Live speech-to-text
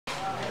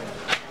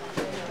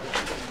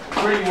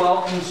pretty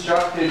well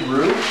constructed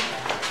roof.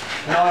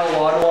 Not a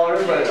lot of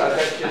water, but I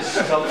bet just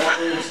some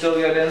water would still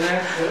get in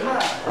there.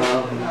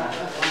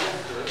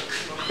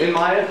 In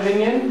my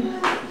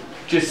opinion,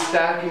 just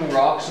stacking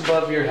rocks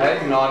above your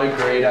head, not a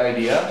great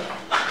idea.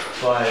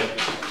 But,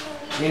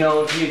 you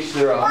know, to each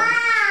their own.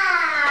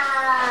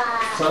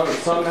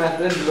 Some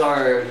methods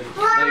are,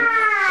 like,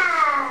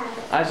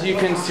 as you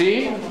can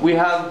see, we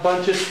have a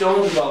bunch of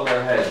stones above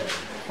our head.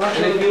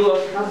 And if you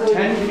look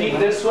 10 feet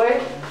this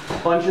way, a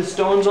bunch of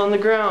stones on the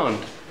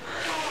ground.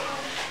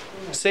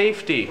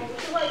 Safety.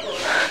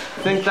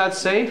 Think that's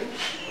safe?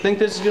 Think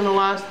this is gonna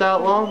last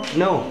that long?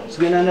 No, it's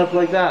gonna end up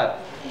like that.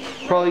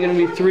 Probably gonna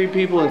be 3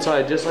 people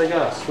inside, just like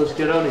us. Let's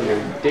get out of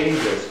here,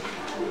 dangerous.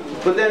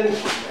 But then,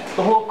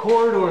 the whole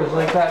corridor is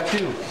like that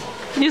too.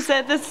 You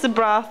said this is the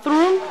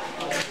bathroom?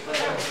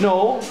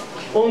 No,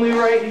 only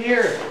right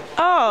here.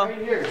 Oh. Right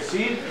here,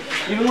 see?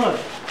 Even look.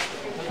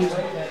 He's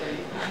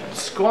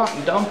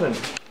squatting, dumping.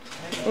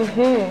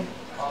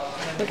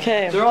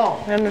 Okay. They're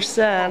all. I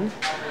understand.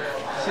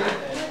 See?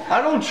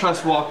 I don't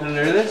trust walking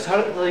under this.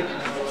 How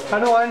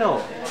do I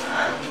know?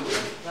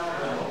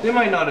 They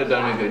might not have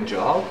done a good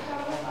job.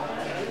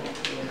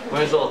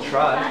 Might as well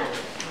try.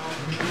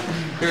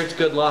 Here it's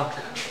good luck.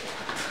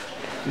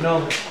 You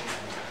know,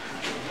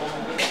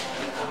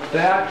 they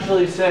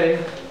actually say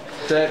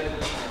that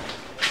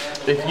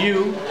if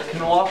you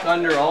can walk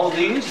under all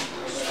these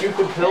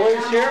stupid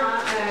pillars here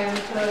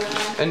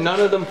and none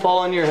of them fall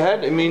on your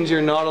head, it means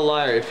you're not a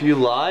liar. If you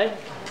lie,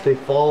 they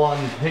fall on,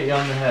 hit you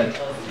on the head.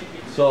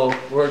 So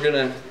we're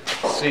gonna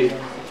see.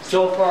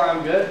 So far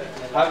I'm good.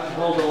 I haven't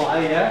told a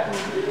lie yet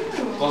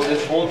about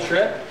this whole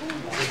trip.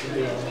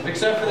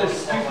 Except for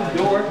this stupid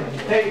door.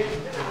 Hey,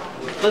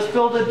 let's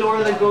build a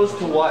door that goes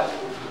to what?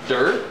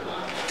 Dirt?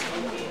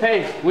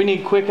 Hey, we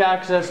need quick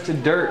access to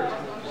dirt.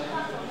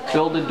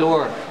 Build a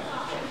door.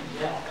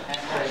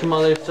 Some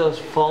other stuff's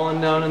falling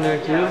down in there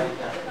too.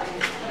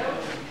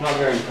 Not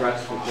very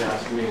impressed if you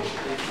ask me.